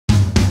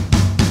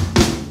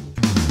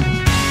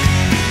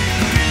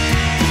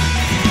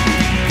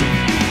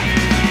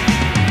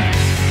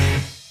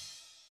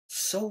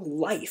So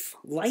Life.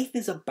 Life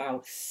is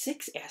about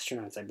 6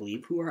 astronauts, I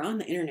believe, who are on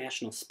the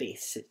International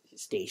Space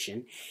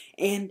Station,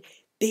 and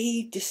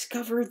they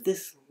discover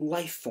this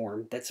life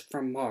form that's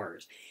from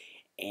Mars.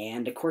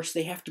 And of course,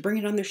 they have to bring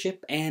it on their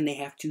ship and they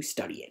have to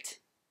study it.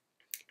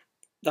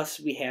 Thus,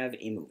 we have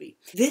a movie.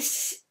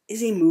 This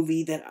is a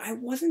movie that I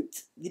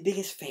wasn't the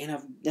biggest fan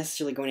of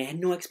necessarily going. I had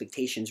no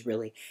expectations,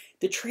 really.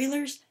 The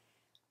trailers,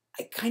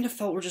 I kind of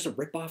felt were just a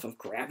ripoff of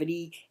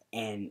Gravity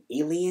and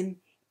Alien,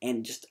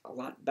 and just a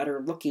lot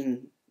better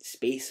looking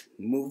space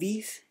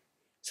movies.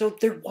 So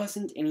there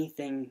wasn't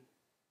anything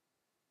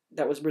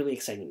that was really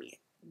exciting me.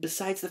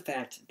 Besides the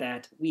fact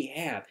that we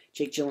have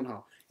Jake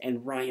Gyllenhaal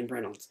and Ryan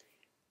Reynolds.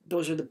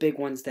 Those are the big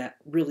ones that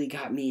really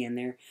got me in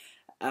there.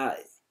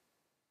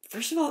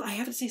 First of all, I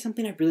have to say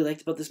something I really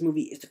liked about this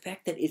movie is the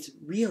fact that it's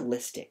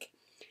realistic.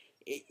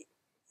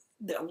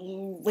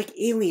 Like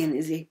Alien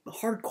is a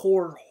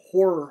hardcore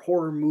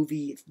horror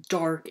movie. It's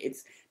dark.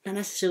 It's not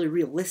necessarily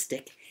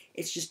realistic.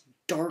 It's just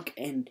dark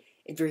and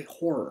very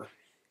horror.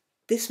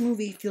 This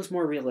movie feels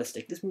more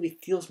realistic. This movie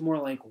feels more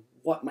like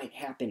what might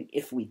happen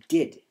if we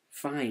did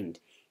find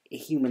a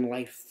human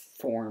life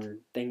form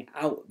thing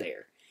out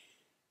there.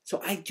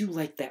 So I do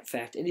like that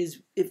fact.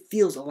 It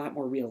feels a lot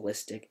more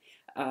realistic.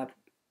 The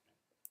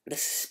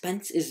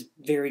suspense is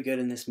very good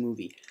in this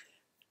movie.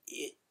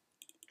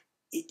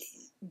 It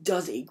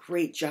does a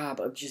great job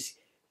of just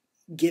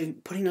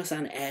putting us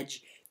on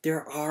edge.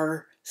 There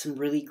are some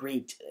really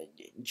great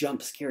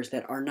jump scares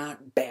that are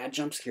not bad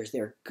jump scares.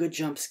 They're good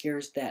jump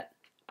scares that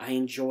I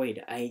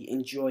enjoyed. I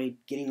enjoyed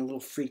getting a little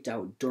freaked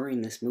out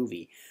during this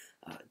movie.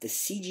 The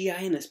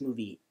CGI in this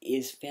movie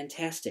is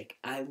fantastic.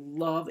 I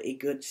love a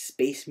good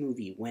space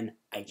movie when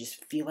I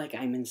just feel like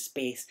I'm in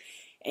space,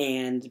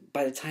 and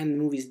by the time the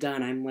movie's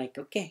done, I'm like,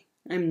 okay,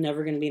 I'm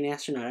never going to be an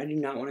astronaut. I do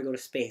not want to go to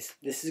space.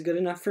 This is good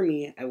enough for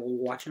me. I will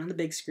watch it on the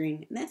big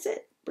screen, and that's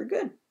it. We're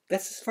good.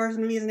 That's as far as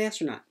me as an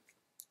astronaut.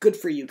 Good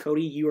for you,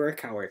 Cody. You are a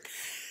coward.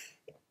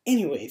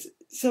 Anyways,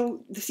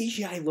 so the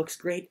CGI looks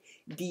great.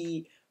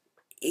 The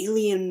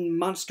alien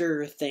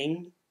monster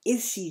thing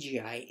is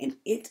CGI, and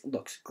it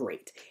looks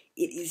great.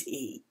 It is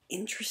a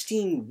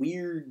interesting,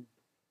 weird,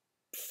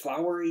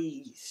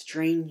 flowery,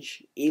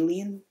 strange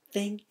alien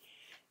thing,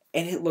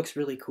 and it looks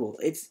really cool.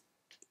 It's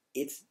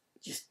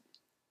just,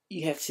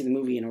 you have to see the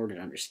movie in order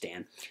to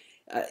understand.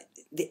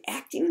 The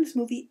acting in this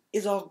movie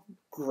is all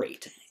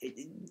great.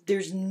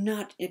 There's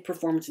not a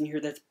performance in here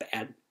that's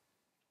bad.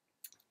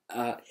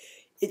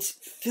 It's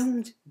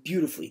filmed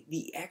beautifully.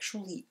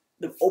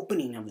 The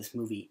opening of this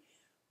movie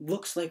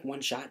looks like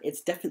one shot.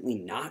 It's definitely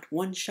not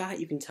one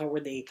shot. You can tell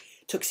where they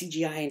took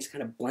CGI and just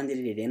kind of blended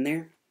it in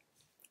there.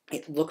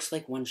 It looks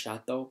like one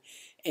shot, though.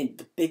 And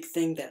the big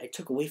thing that I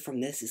took away from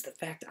this is the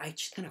fact I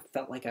just kind of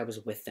felt like I was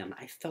with them.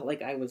 I felt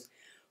like I was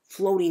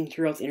floating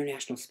throughout the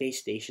International Space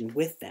Station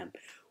with them,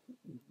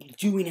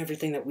 doing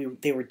everything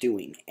that they were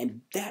doing. And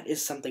that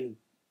is something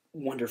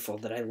wonderful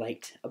that I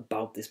liked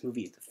about this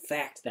movie, is the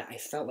fact that I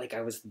felt like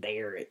I was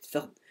there. It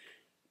felt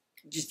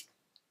just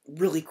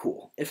really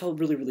cool. It felt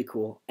really, really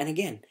cool. And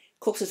again,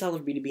 closest I'll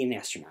ever be to being an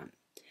astronaut.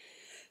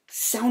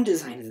 Sound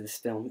design of this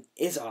film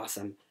is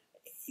awesome.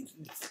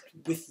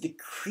 With the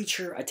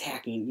creature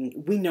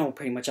attacking, we know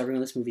pretty much everyone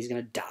in this movie is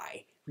going to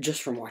die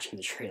just from watching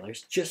the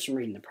trailers, just from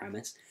reading the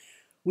premise.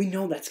 We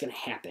know that's going to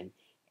happen.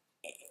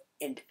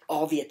 And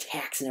all the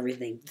attacks and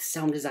everything, the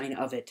sound design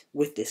of it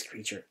with this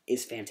creature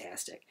is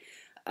fantastic.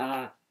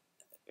 As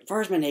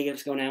far as my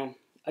negatives go now,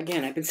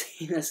 again, I've been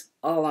saying this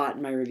a lot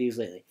in my reviews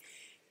lately.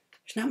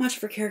 There's not much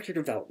for character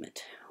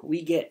development.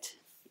 We get,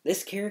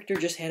 this character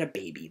just had a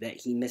baby that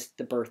he missed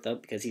the birth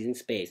of because he's in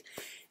space.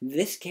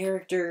 This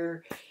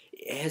character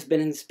has been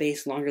in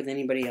space longer than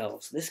anybody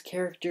else. This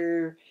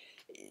character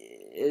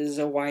is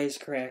a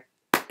wisecrack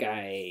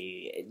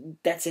guy.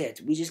 That's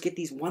it. We just get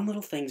these one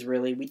little things,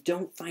 really. We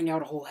don't find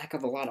out a whole heck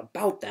of a lot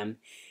about them.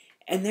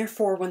 And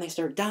therefore, when they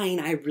start dying,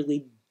 I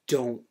really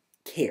don't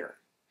care.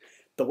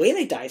 The way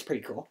they die is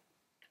pretty cool.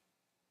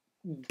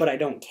 But I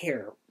don't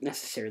care,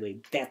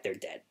 necessarily, that they're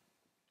dead.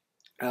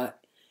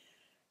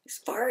 As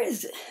far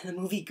as the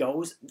movie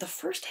goes, the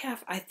first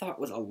half I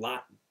thought was a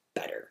lot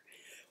better.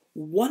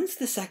 Once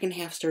the second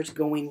half starts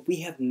going,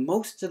 we have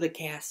most of the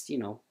cast,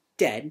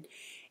 dead.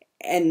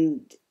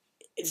 And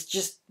it's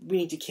just, we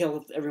need to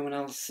kill everyone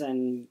else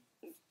and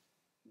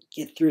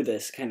get through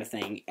this kind of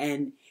thing.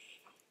 And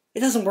it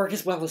doesn't work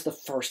as well as the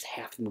first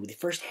half of the movie. The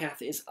first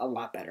half is a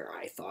lot better,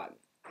 I thought.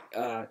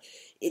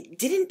 It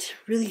didn't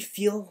really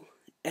feel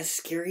as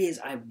scary as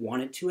I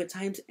wanted to at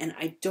times, and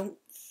I don't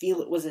feel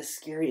it was as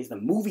scary as the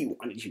movie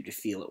wanted you to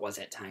feel it was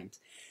at times.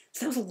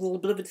 So that was a little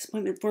bit of a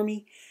disappointment for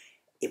me.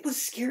 It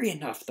was scary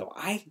enough, though.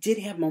 I did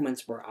have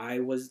moments where I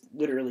was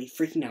literally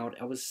freaking out.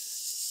 It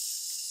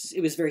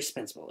was very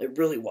suspenseful. It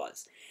really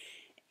was.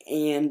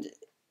 And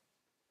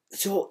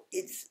so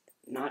it's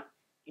not,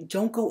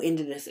 don't go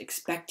into this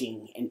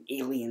expecting an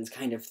Aliens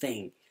kind of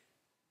thing.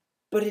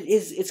 But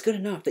it's good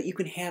enough that you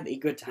can have a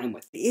good time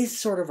with it. It is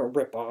sort of a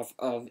ripoff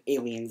of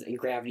Aliens and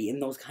Gravity and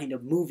those kind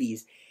of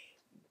movies,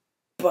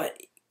 but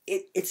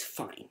it's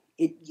fine.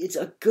 It's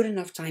a good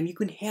enough time. You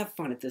can have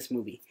fun at this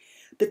movie.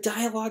 The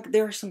dialogue,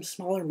 there are some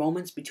smaller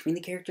moments between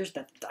the characters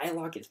that the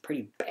dialogue is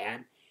pretty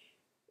bad.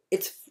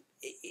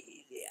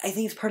 I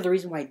think it's part of the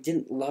reason why I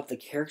didn't love the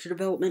character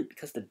development,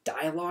 because the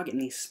dialogue in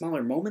these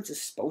smaller moments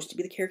is supposed to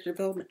be the character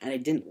development, and I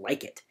didn't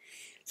like it.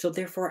 So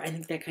therefore, I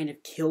think that kind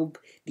of killed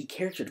the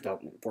character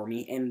development for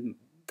me, and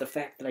the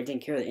fact that I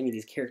didn't care that any of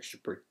these characters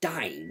were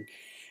dying.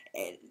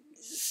 And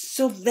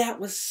so that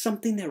was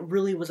something that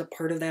really was a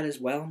part of that as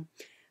well.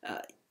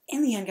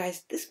 In the end,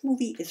 guys, this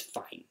movie is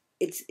fine.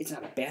 It's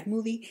not a bad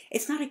movie.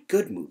 It's not a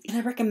good movie. Can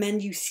I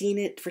recommend you seeing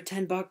it for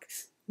 $10?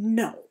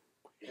 No.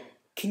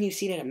 Can you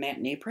see it at a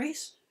matinee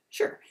price?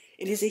 Sure.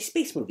 It is a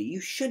space movie.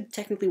 You should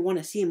technically want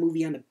to see a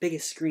movie on the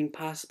biggest screen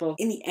possible.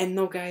 In the end,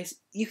 though, guys,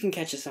 you can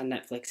catch this on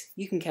Netflix.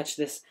 You can catch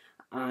this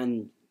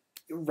on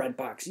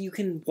Redbox. You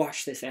can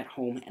watch this at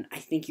home, and I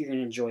think you're going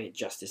to enjoy it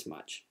just as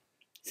much.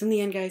 So in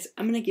the end, guys,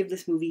 I'm going to give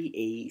this movie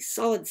a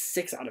solid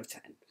 6 out of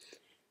 10.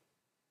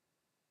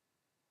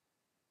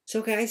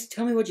 So guys,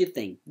 tell me what you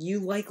think. You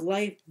like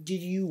life? Do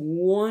you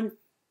want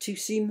to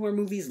see more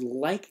movies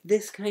like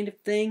this kind of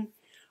thing?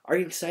 Are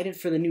you excited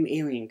for the new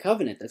Alien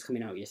Covenant that's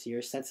coming out this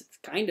year, since it's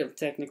kind of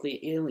technically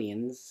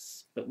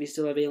aliens, but we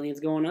still have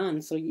aliens going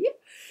on, so yeah.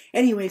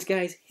 Anyways,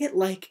 guys, hit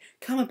like,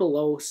 comment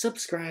below,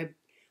 subscribe,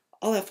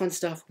 all that fun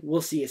stuff.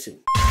 We'll see you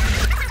soon.